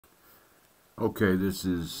Okay, this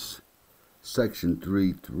is section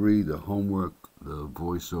 3.3, the homework, the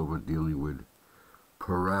voiceover dealing with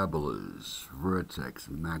parabolas, vertex,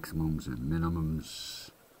 maximums and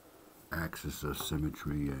minimums, axis of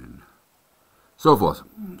symmetry, and so forth.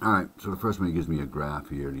 Alright, so the first one, he gives me a graph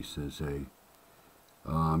here, and he says, hey,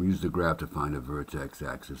 use the graph to find a vertex,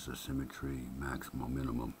 axis of symmetry, maximum,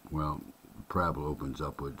 minimum. Well, the parabola opens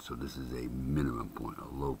upward, so this is a minimum point,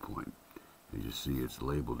 a low point. As you see, it's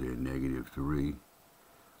labeled here -3,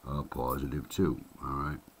 +2.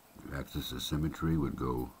 Alright, axis of symmetry would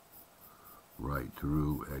go right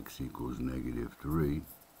through x equals -3.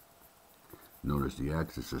 Notice the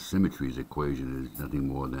axis of symmetry's equation is nothing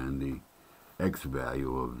more than the x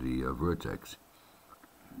value of the vertex.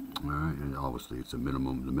 Alright, and obviously it's a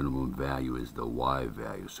minimum. The minimum value is the y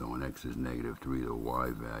value. So when x is -3, the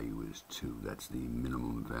y value is 2. That's the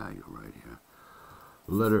minimum value right here.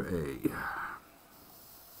 Letter A.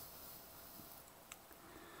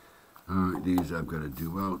 Alright, these I've got to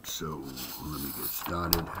do out, so let me get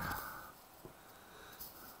started.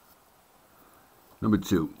 Number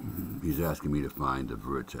 2, he's asking me to find the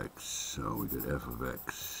vertex. So we got f of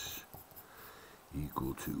x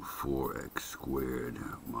equal to 4x squared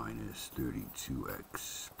minus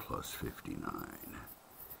 32x plus 59.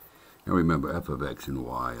 Now remember, f of x and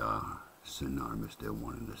y are synonymous. They're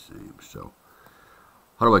one and the same. So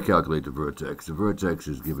how do I calculate the vertex? The vertex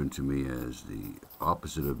is given to me as the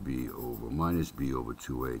opposite of b over minus b over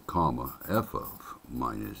 2a, comma, f of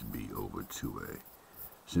minus b over 2a.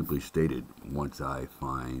 Simply stated, once I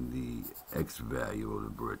find the x value of the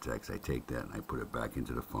vertex, I take that and I put it back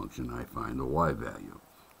into the function, and I find the y value.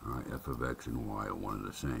 All right, f of x and y are one and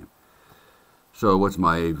the same. So what's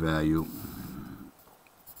my a value?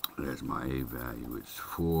 There's my a value, it's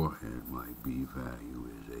 4, and my b value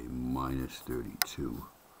is a -32.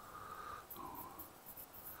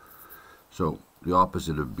 So the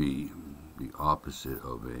opposite of b, the opposite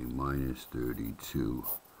of a -32,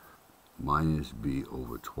 minus b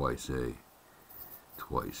over twice a,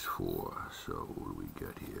 twice 4. So what do we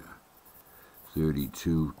get here?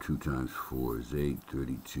 32, 2 times 4 is 8.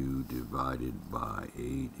 32 divided by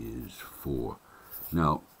 8 is 4.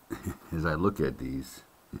 Now, as I look at these,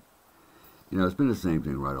 you know, it's been the same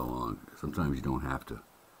thing right along. Sometimes you don't have to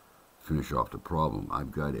finish off the problem.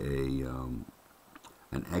 I've got an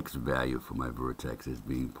x value for my vertex as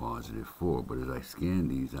being +4, but as I scan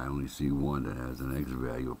these, I only see one that has an x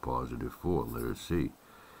value of +4, letter C.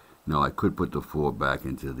 Now, I could put the 4 back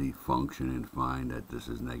into the function and find that this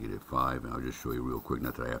is -5, and I'll just show you real quick,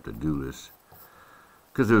 not that I have to do this,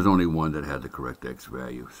 because there's only one that had the correct x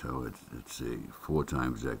value. So let's see, 4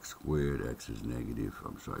 times x squared, x is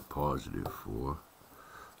 +4.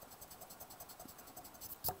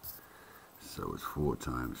 So it's 4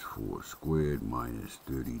 times 4 squared minus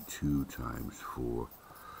 32 times 4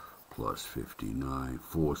 plus 59.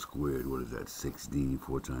 4 squared, what is that, 16?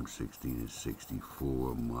 4 times 16 is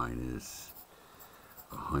 64 minus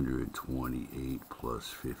 128 plus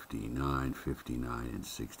 59. 59 and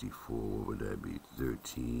 64, what would that be?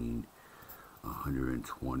 13.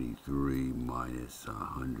 123 minus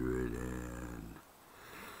 100 and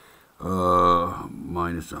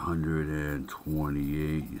minus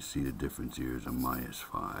 128. You see the difference here is a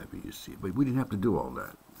 -5, and you see, but we didn't have to do all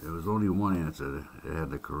that. There was only one answer that had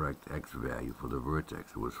the correct x value for the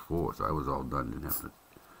vertex. It was 4, so I was all done. Didn't have to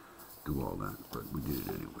do all that, but we did it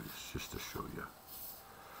anyways, just to show you.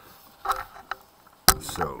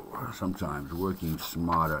 So sometimes working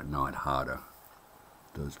smarter, not harder,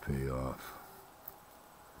 does pay off.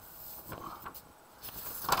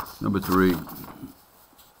 Number 3.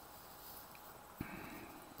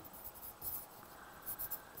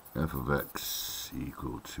 F of x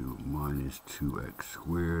equal to -2x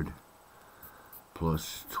squared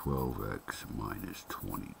plus 12x minus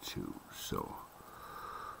 22. So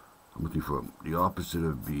I'm looking for the opposite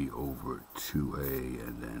of b over 2a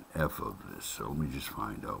and then f of this. So let me just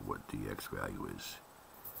find out what the x value is.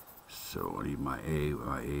 So I need my a.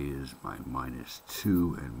 My a is my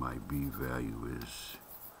 -2 and my b value is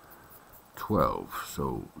 12.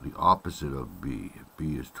 So the opposite of b, if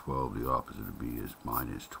b is 12, the opposite of b is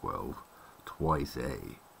 -12, twice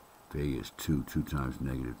a. If a is 2, 2 times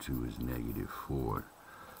 -2 is -4.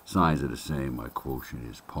 Signs are the same, my quotient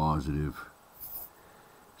is positive.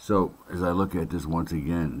 So as I look at this once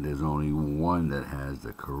again, there's only one that has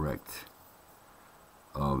the correct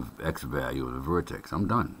of x value of the vertex. I'm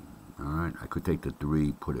done. Alright, I could take the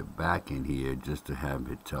 3, put it back in here just to have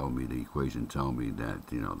it tell me, the equation tell me that,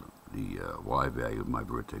 you know, the y value of my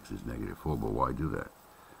vertex is -4, but why do that?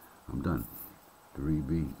 I'm done.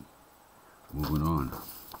 3b. Moving on.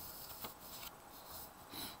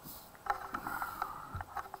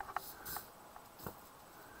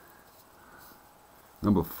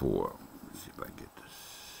 Number 4. Let's see if I can get this.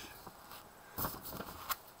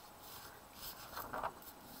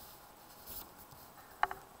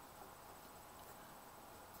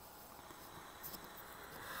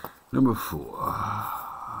 Number 4.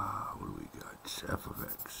 What do we got? F of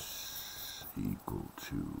x equal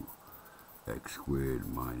to x squared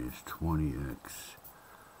minus 20x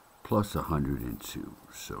plus 102.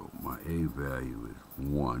 So my a value is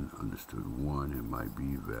 1, understood 1, and my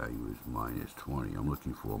b value is minus 20. I'm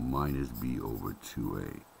looking for minus b over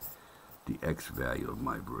 2a, the x value of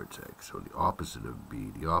my vertex. So the opposite of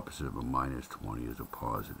b, the opposite of a minus 20 is a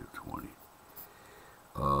positive 20.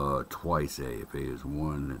 Twice a. If a is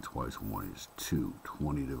 1, then twice 1 is 2.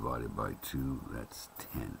 20 divided by 2, that's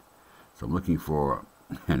 10. So I'm looking for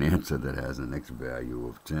an answer that has an x value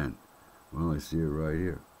of 10. Well, I see it right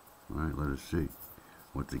here. All right, let us see.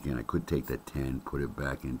 Once again, I could take that 10, put it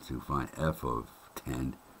back into, find f of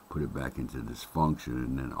 10, put it back into this function,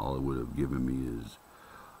 and then all it would have given me is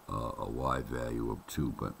a y value of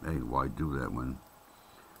 2. But hey, why do that when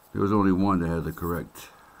there was only one that had the correct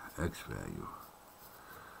x value?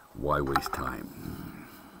 Why waste time?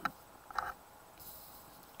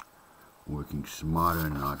 Working smarter,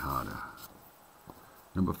 not harder.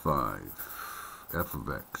 Number 5, f of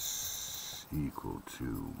x equal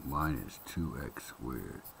to minus 2x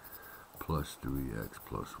squared plus 3x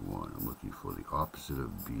plus 1. I'm looking for the opposite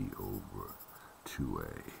of b over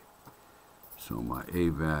 2a. So my a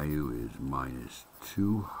value is minus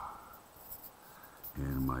 2.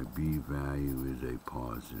 And my b value is a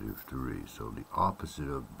positive 3. So the opposite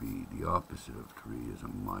of b, the opposite of 3 is a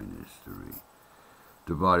minus 3.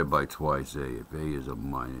 Divided by twice a. If a is a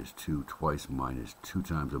minus 2, twice minus 2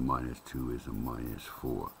 times a minus 2 is a minus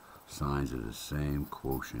 4. Signs are the same,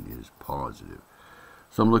 quotient is positive.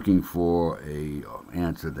 So I'm looking for a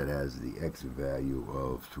answer that has the x value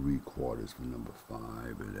of 3/4 for number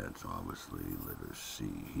 5. And that's obviously, let us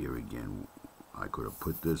see, here again, I could have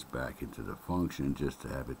put this back into the function just to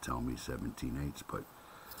have it tell me 17/8, but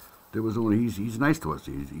there was only, he's nice to us.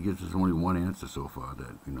 He gives us only one answer so far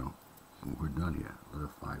that, you know, we're done here. Letter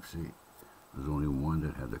 5C. There's only one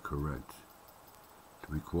that had the correct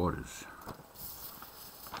 3/4.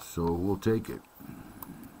 So we'll take it.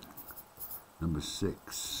 Number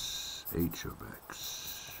 6, h of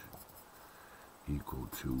x equal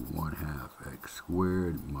to 1/2 x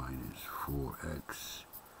squared minus 4x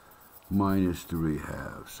minus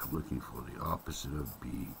 3/2. I'm looking for the opposite of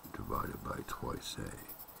b divided by twice a.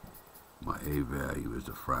 My a value is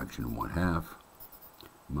a fraction 1/2.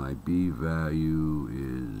 My b value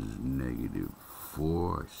is negative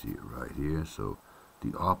 4. I see it right here. So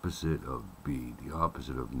the opposite of b, the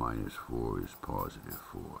opposite of minus 4 is positive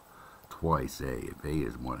 4. Twice a. If a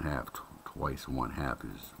is 1/2, twice 1/2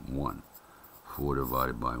 is 1. 4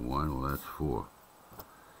 divided by 1, well, that's 4.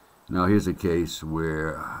 Now here's a case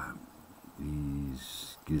where he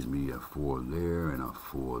gives me a 4 there and a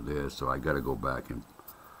 4 there, so I got to go back and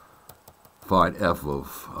find f of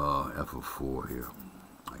 4 here.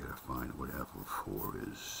 I got to find what f of 4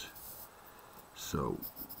 is. So,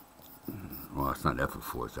 well, it's not f of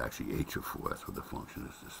 4, it's actually h of 4. That's what the function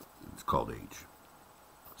is. It's called h.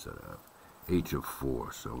 Instead of h of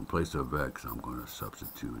 4. So in place of x, I'm going to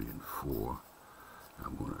substitute in 4.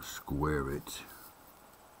 I'm going to square it.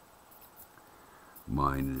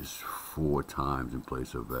 Minus 4 times, in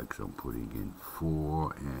place of x, I'm putting in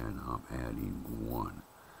 4, and I'm adding 1.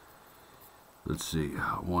 Let's see,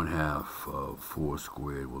 1/2 of 4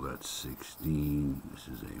 squared, well, that's 16. This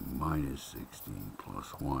is a minus 16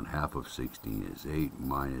 plus 1. Half of 16 is 8,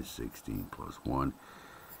 minus 16 plus 1.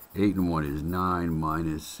 8 and 1 is 9,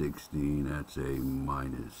 minus 16, that's a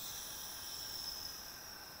minus.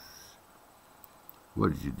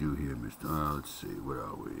 What did you do here, Mr.? Let's see, what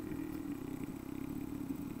are we?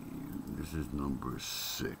 This is number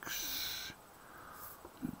 6.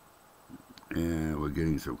 And we're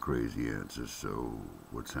getting some crazy answers, so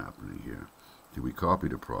what's happening here? Did we copy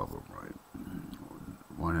the problem right?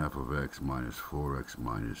 1/2 of x minus 4x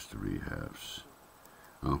minus 3/2.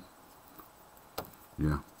 Oh,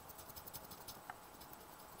 yeah.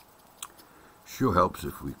 Sure helps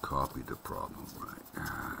if we copy the problem right.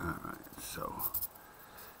 Alright, so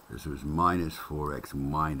this was minus 4x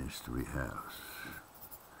minus 3/2.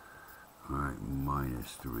 Alright,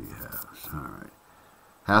 minus 3/2. Alright.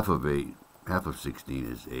 Half of 8, half of 16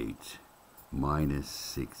 is 8. Minus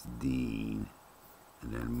 16.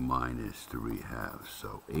 And then minus 3/2.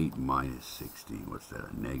 So 8 minus 16. What's that?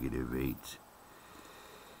 A negative 8.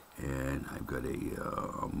 And I've got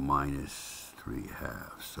a minus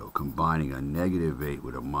 3/2. So combining a negative 8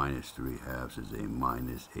 with a minus 3/2 is a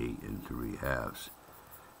minus 8 and 3/2.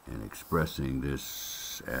 And expressing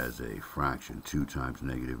this as a fraction, 2 times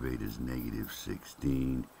negative 8 is negative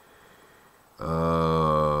 16.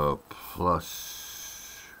 Plus,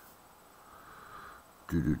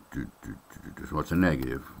 what's a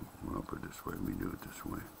negative? Well, I'll put it this way. Let me do it this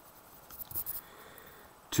way.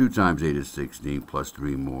 2 times 8 is 16, plus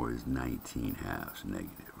 3 more is 19 halves,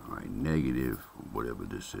 negative. All right, negative, whatever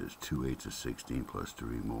this is, 2 8s is 16, plus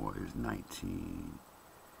 3 more is 19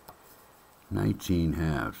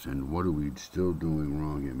 halves. And what are we still doing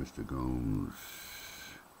wrong here, Mr. Gomes?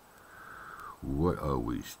 What are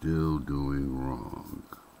we still doing wrong?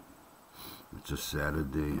 It's a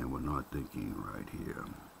Saturday and we're not thinking right here.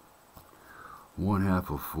 1/2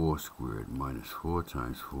 of 4 squared minus 4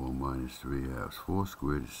 times 4 minus 3 halves. 4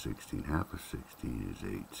 squared is 16. Half of 16 is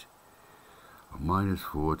 8. A minus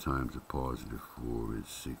 4 times a positive 4 is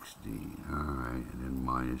 16. Alright, and then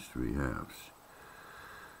minus 3 halves.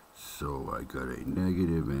 So I got a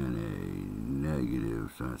negative and a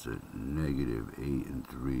negative, so that's a negative 8 and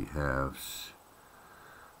 3 halves.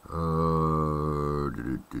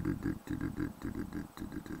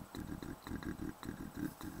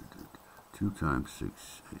 2 times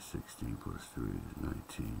 6 is 16 plus 3 is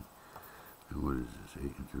 19. And what is this?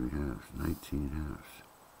 8 and 3 halves. 19 halves.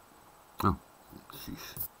 Oh,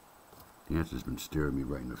 jeez. The answer's been staring me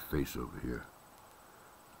right in the face over here.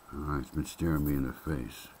 Alright, it's been staring me in the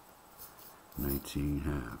face. 19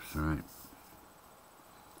 halves, alright.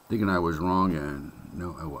 Thinking I was wrong, and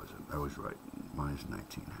no, I wasn't. I was right. Minus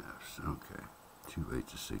 19 halves. Okay. 2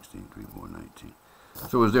 8s is 16, 3 more 19.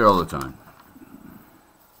 So it was there all the time.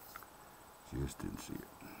 Just didn't see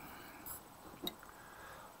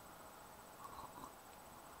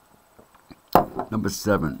it. Number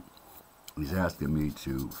 7. He's asking me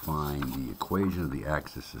to find the equation of the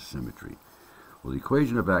axis of symmetry. Well, the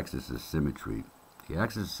equation of axis of symmetry, the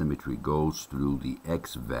axis of symmetry goes through the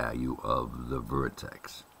x value of the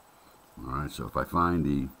vertex. Alright, so if I find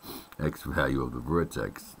the x value of the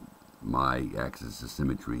vertex, my axis of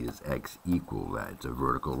symmetry is x equal that. It's a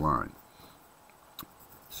vertical line.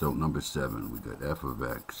 So number 7, we got f of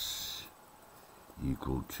x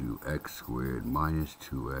equal to x squared minus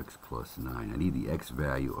 2x plus 9. I need the x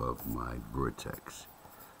value of my vertex.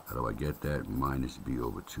 How do I get that? Minus b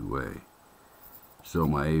over 2a. So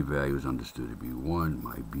my a value is understood to be 1.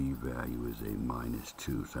 My b value is a minus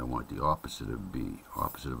 2. So I want the opposite of b.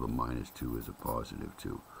 Opposite of a minus 2 is a positive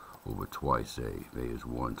 2 over twice a. If a is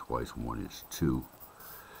 1, twice 1 is 2.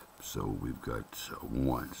 So we've got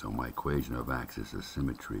 1. So my equation of axis of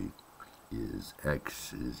symmetry is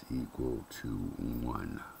x is equal to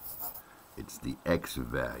 1. It's the x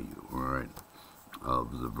value, alright,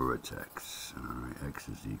 of the vertex. Alright, x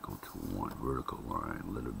is equal to 1. Vertical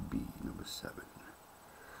line, letter B, number 7.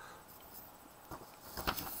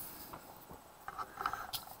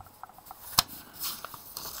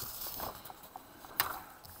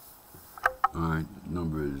 Alright,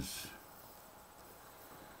 numbers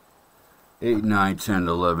 8, 9, 10,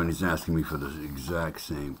 11. He's asking me for the exact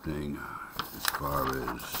same thing as far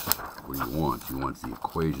as what he wants. He wants the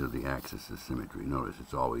equation of the axis of symmetry. Notice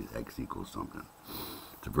it's always x equals something.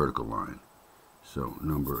 It's a vertical line. So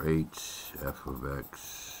number 8, f of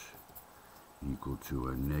x equal to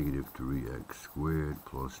a negative 3x squared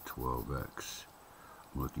plus 12x.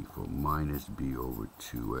 I'm looking for minus b over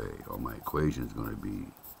 2a. Or my equation is going to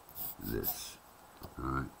be this.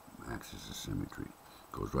 Alright, axis of symmetry.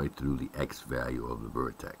 Goes right through the x value of the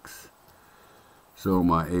vertex. So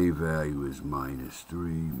my a value is minus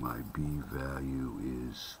 3. My b value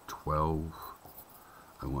is 12.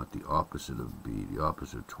 I want the opposite of b. The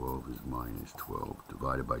opposite of 12 is minus 12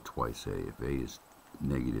 divided by twice a. If a is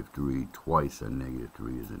negative 3, twice a negative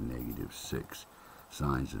 3 is a negative 6.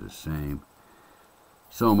 Signs are the same.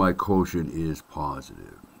 So my quotient is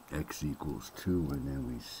positive. X equals 2, and then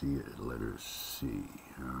we see it at letter C.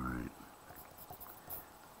 Alright.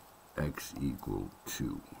 X equal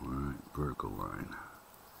 2. Alright, vertical line.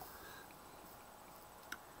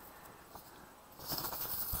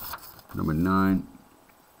 Number 9.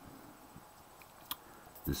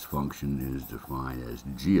 This function is defined as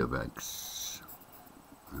g of x.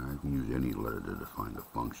 You can use any letter to define the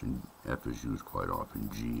function. F is used quite often,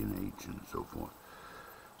 G and H and so forth.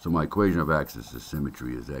 So my equation of axis of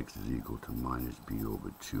symmetry is x is equal to minus b over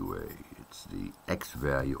 2a. It's the x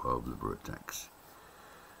value of the vertex.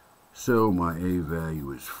 So my a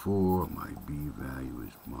value is 4, my b value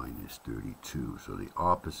is minus 32. So the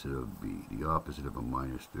opposite of b, the opposite of a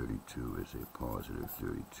minus 32 is a positive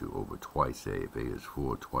 32 over twice a. If a is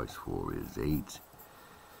 4, twice 4 is 8.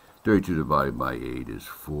 32 divided by 8 is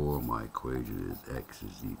 4. My equation is x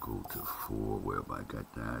is equal to 4. Where have I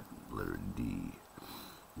got that? Letter D.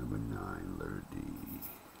 Number 9, letter D.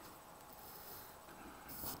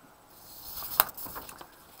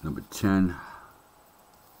 Number 10,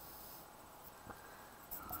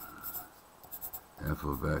 f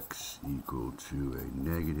of x equal to a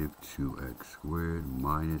negative 2x squared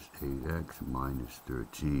minus 8x minus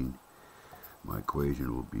 13. My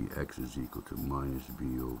equation will be x is equal to minus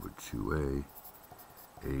b over 2a.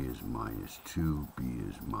 A is minus 2, b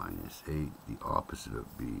is minus 8. The opposite of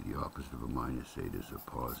b, the opposite of a minus 8 is a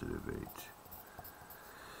positive 8.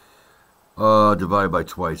 Divided by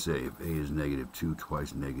twice a. If a is negative 2,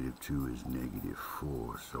 twice negative 2 is negative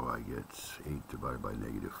 4. So I get 8 divided by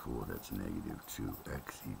negative 4, that's negative 2.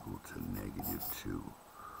 X equal to negative 2.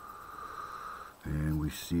 And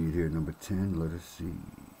we see it here, number 10, letter C.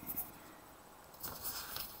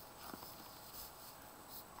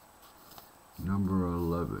 Number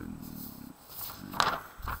 11.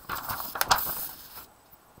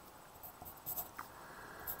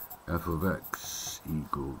 F of x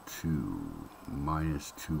equal to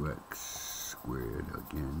minus 2x squared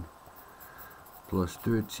again, plus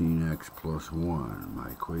 13x plus 1.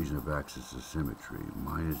 My equation of axis of symmetry,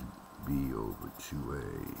 minus b over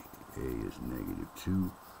 2a. A is negative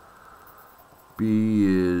 2. B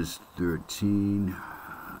is 13.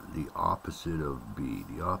 The opposite of b,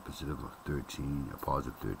 the opposite of 13, a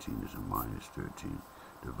positive 13 is a minus 13,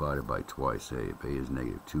 divided by twice a. If a is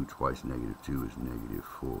negative 2, twice negative 2 is negative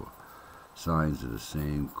 4. Signs are the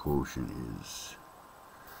same, quotient is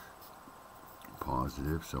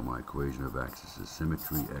positive, so my equation of axis of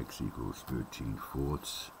symmetry, x equals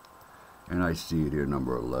 13/4. And I see it here,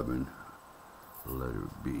 number 11, letter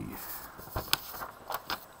B.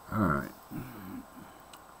 Alright.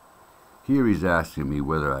 Here he's asking me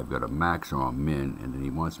whether I've got a max or a min, and then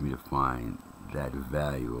he wants me to find that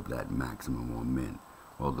value of that maximum or min.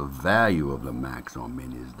 Well, the value of the max or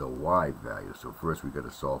min is the y value. So first we've got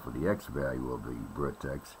to solve for the x value of the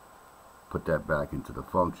vertex, put that back into the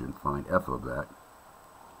function, find f of that.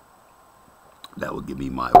 That will give me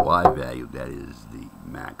my y value, that is the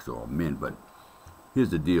max or min. But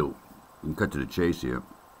here's the deal, we can cut to the chase here.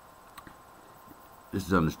 This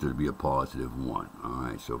is understood to be a positive 1.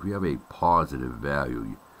 Alright, so if you have a positive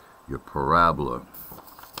value, your parabola,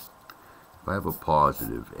 if I have a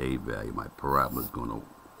positive a value, my parabola is going to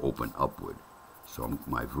open upward. So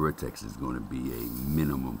my vertex is going to be a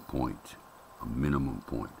minimum point. A minimum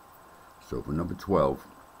point. So for number 12,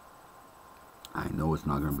 I know it's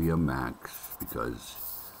not going to be a max because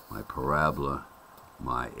my parabola,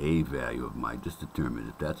 my a value of my, just determines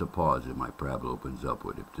if that's a positive, my parabola opens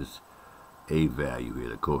upward. If this a value here,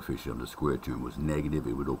 the coefficient of the square term, was negative,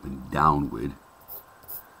 it would open downward,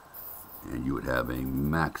 and you would have a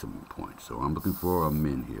maximum point. So I'm looking for a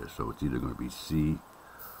min here, so it's either going to be C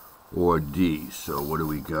or D. So what do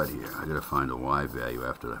we got here? I got to find the y value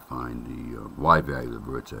after I find the y value of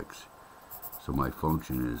the vertex. So my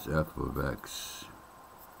function is f of x,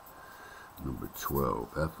 number 12,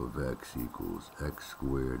 f of x equals x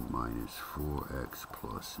squared minus 4x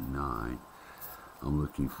plus 9. I'm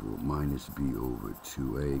looking for minus b over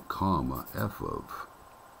 2a, comma, f of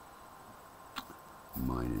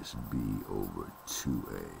minus b over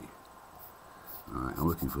 2a. Alright, I'm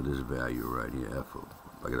looking for this value right here, f of,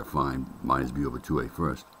 I gotta find minus b over 2a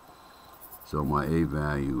first. So my a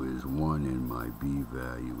value is 1 and my b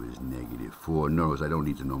value is negative 4. Notice I don't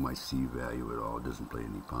need to know my c value at all, it doesn't play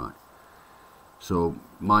any part. So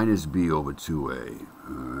minus b over 2a,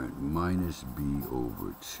 alright, minus b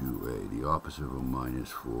over 2a. The opposite of a minus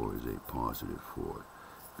 4 is a positive 4.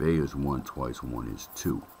 If a is 1, twice 1 is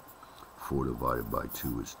 2. 4 divided by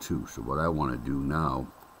 2 is 2. So what I want to do now,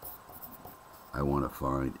 I want to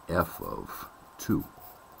find f of 2.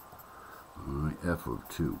 Alright, f of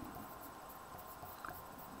 2.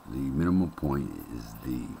 The minimum point is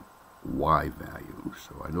the y value.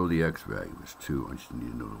 So I know the x value is 2. I just need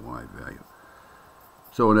to know the y value.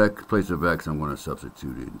 So in that place of x, I'm going to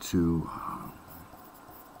substitute in 2.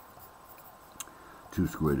 2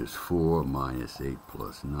 squared is 4, minus 8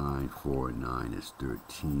 plus 9. 4 and 9 is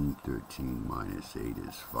 13. 13 minus 8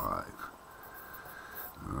 is 5.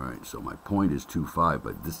 Alright, so my point is 2, 5,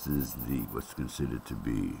 but this is what's considered to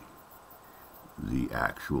be the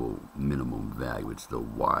actual minimum value. It's the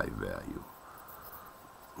y value,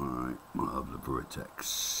 alright, of the vertex.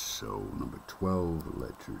 So number 12,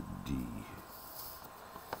 letter D.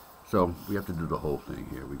 So we have to do the whole thing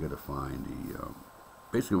here. We got to find the,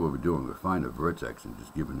 basically what we're doing, we're finding the vertex and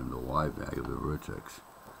just giving them the y value of the vertex.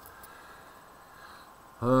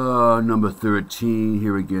 Number 13,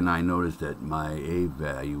 here again I notice that my a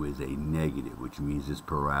value is a negative, which means this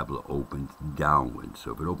parabola opens downward.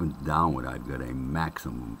 So if it opens downward, I've got a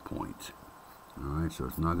maximum point. Alright, so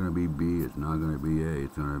it's not going to be B, it's not going to be A,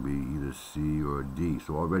 it's going to be either C or D.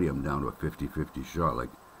 So already I'm down to a 50-50 shot. Like,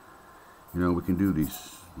 you know, we can do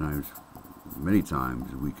these times, many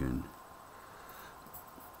times we can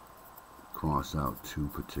cross out two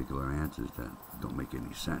particular answers that don't make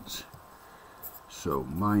any sense. So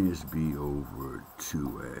minus B over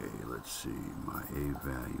 2A, let's see, my A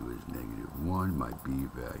value is -1, my B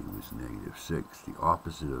value is -6. The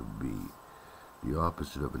opposite of B, the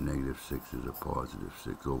opposite of a -6 is a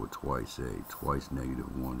 +6 over twice A. Twice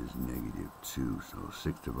 -1 is -2, so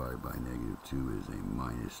 6 divided by -2 is a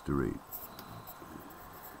 -3.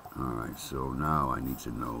 Alright, so now I need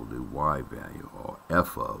to know the Y value, or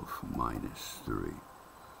F of -3.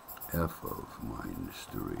 F of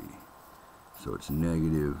 -3. So it's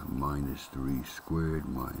 -3 squared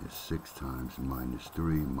minus 6 times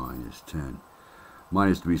 -3 minus 10.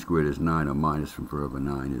 -3 squared is 9, a minus from forever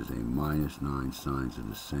 9 is a -9. Signs are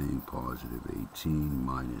the same, +18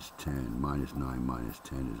 minus 10. -9 minus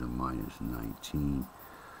 10 is a -19.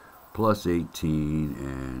 Plus 18,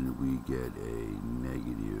 and we get a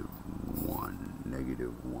 -1.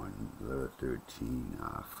 -1. Letter 13,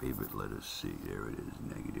 our favorite letter C. There it is,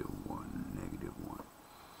 -1, -1.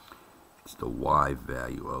 It's the Y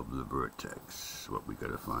value of the vertex. Well, we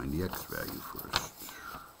gotta find the X value first.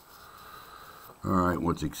 Alright,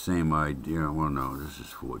 what's the same idea? Well, no, this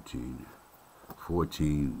is 14.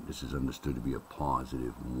 14, this is understood to be a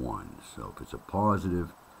 +1. So if it's a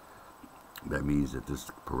positive, that means that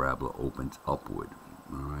this parabola opens upward.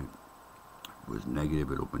 Alright? If it was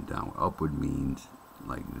negative, it opened downward. Upward means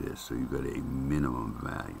like this. So you got a minimum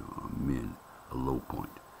value, a low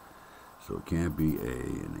point. So it can't be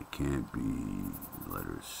A, and it can't be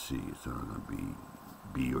letter C. It's not going to be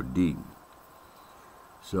B or D.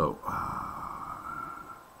 So,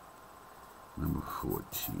 number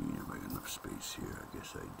 14, if I got enough space here, I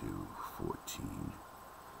guess I do. 14.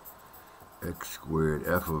 X squared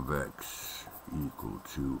F of X equal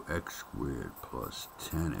to X squared plus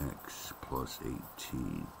 10X plus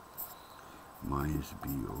 18 minus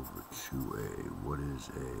B over 2A. What is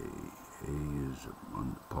A? A is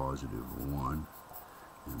on +1,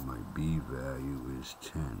 and my B value is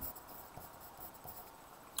 10.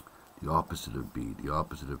 The opposite of B, the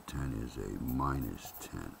opposite of 10 is a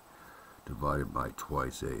 -10, divided by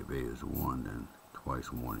twice A. If A is 1, then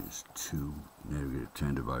twice 1 is 2.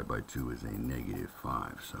 -10 divided by 2 is a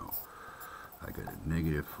 -5. So I got a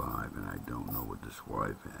 -5, and I don't know what this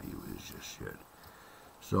Y value is just yet.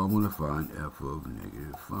 So I'm going to find F of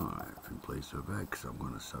 -5. In place of X, I'm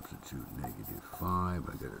going to substitute -5.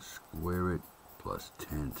 I got to square it, plus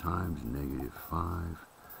 10 times -5,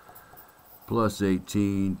 plus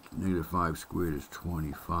 18. -5 squared is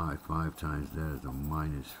 25. 5 times that is a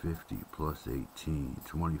 -50, plus 18.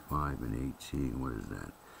 25 and 18, what is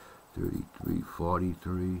that? 33,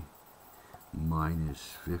 43,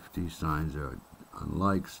 minus 50. Signs are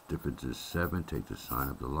unlike. Difference is 7. Take the sign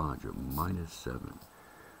of the larger, -7.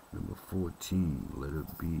 Number 14, letter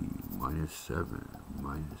B, -7,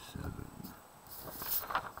 -7.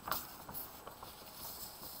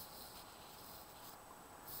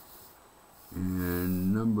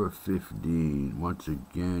 And number 15, once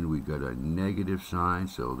again, we got a negative sign,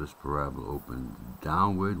 so this parabola opens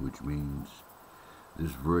downward, which means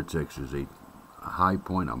this vertex is a high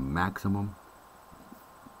point, a maximum.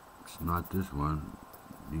 It's not this one.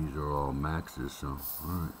 These are all maxes, so,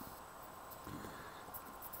 alright.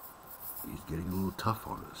 He's getting a little tough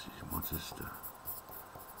on us. He wants us to,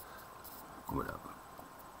 whatever.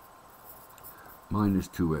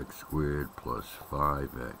 -2x squared plus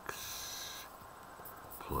 5x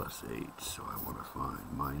plus 8. So I want to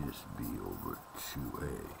find minus b over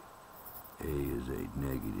 2a. A is a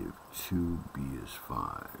 -2, b is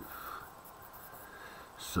 5.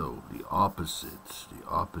 So the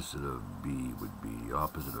opposite of b would be the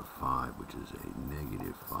opposite of 5, which is a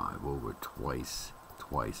 -5 over twice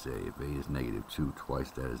a. If a is -2,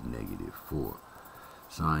 twice that is -4.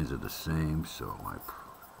 Signs are the same, so my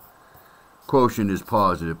quotient is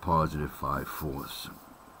positive 5/4.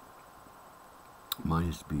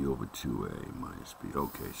 Minus b over 2a, minus b.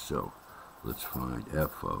 Okay, so let's find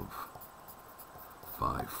f of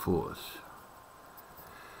 5/4.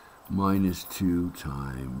 Minus 2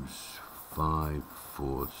 times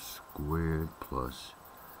 5/4 squared plus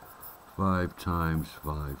 5 times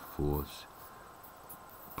 5/4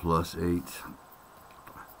 plus 8.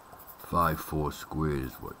 5/4 squared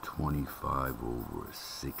is what? 25 over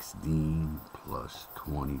 16 plus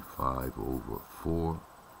 25 over 4.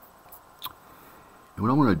 And what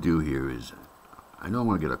I want to do here is, I know I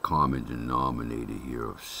want to get a common denominator here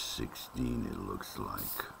of 16, it looks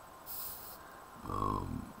like.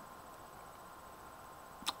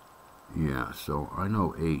 Yeah, so I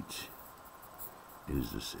know 8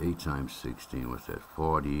 is this 8 times 16. What's that?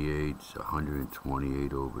 48.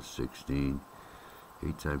 128 over 16.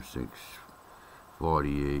 8 times 6.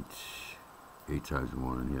 48. 8 times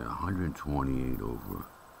 1. Yeah, 128 over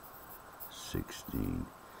 16.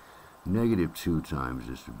 Negative 2 times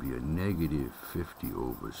this would be a negative 50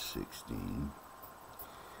 over 16.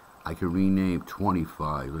 I can rename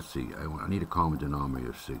 25. Let's see, I need a common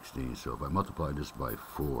denominator of 16. So if I multiply this by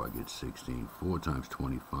 4, I get 16. 4 times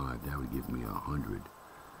 25, that would give me 100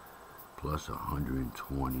 plus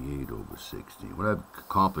 128 over 16. What I've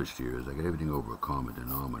accomplished here is I get everything over a common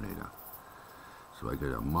denominator. So I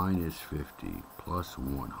get a minus 50 plus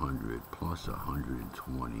 100 plus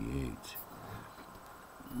 128.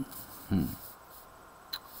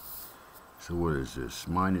 So what is this?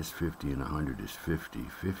 Minus 50 and 100 is 50.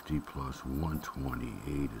 50 plus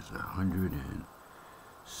 128 is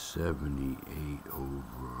 178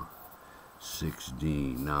 over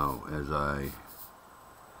 16. Now, as I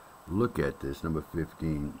look at this, number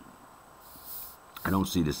 15, I don't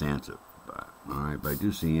see this answer. Alright, but I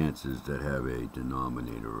do see answers that have a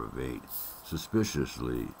denominator of 8.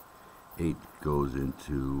 Suspiciously, 8 goes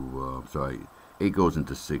into, 8 goes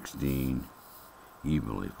into 16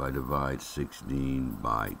 evenly. If I divide 16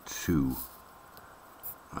 by 2,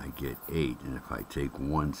 I get 8. And if I take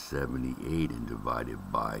 178 and divide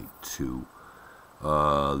it by 2,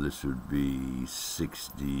 this would be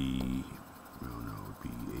 60, no, it would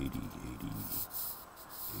be 80,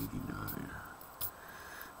 89.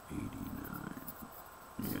 89.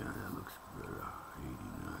 Yeah, that looks better.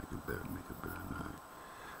 89. I could better make it better. 9.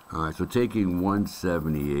 Alright, so taking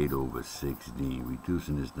 178 over 16,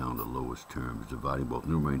 reducing this down to lowest terms, dividing both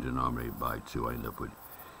numerator and denominator by 2, I end up with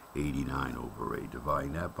 89 over 8.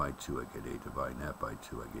 Dividing that by 2, I get 8. Dividing that by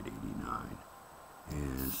 2, I get 89.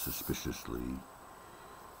 And suspiciously,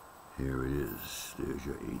 here it is. There's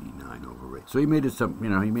your 89 over 8. So he made us some, he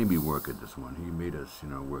made me work at this one. He made us,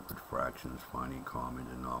 work with fractions, finding common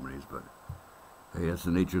denominators. But hey, that's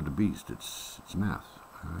the nature of the beast. It's math.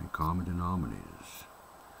 All right, common denominators,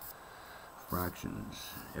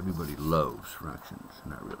 fractions. Everybody loves fractions.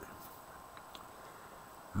 Not really.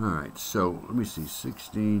 All right. So let me see.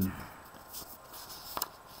 16,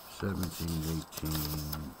 17, 18,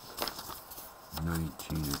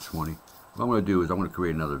 19, and 20. What I'm going to do is I'm going to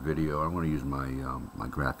create another video. I'm going to use my my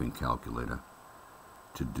graphing calculator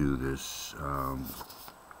to do this.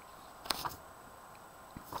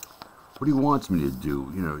 What he wants me to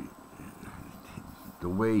do, the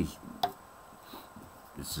way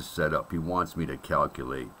this is set up, he wants me to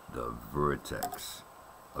calculate the vertex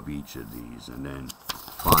of each of these and then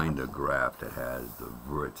find a graph that has the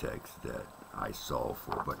vertex that I solve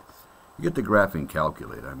for. But you get the graphing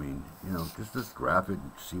calculator. I mean, just graph it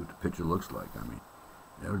and see what the picture looks like. I mean,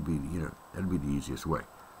 that would be, that'd be the easiest way.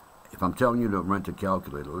 If I'm telling you to rent a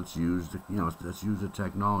calculator, let's use the, let's use the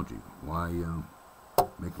technology. Why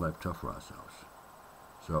make life tough for ourselves?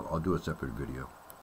 So I'll do a separate video.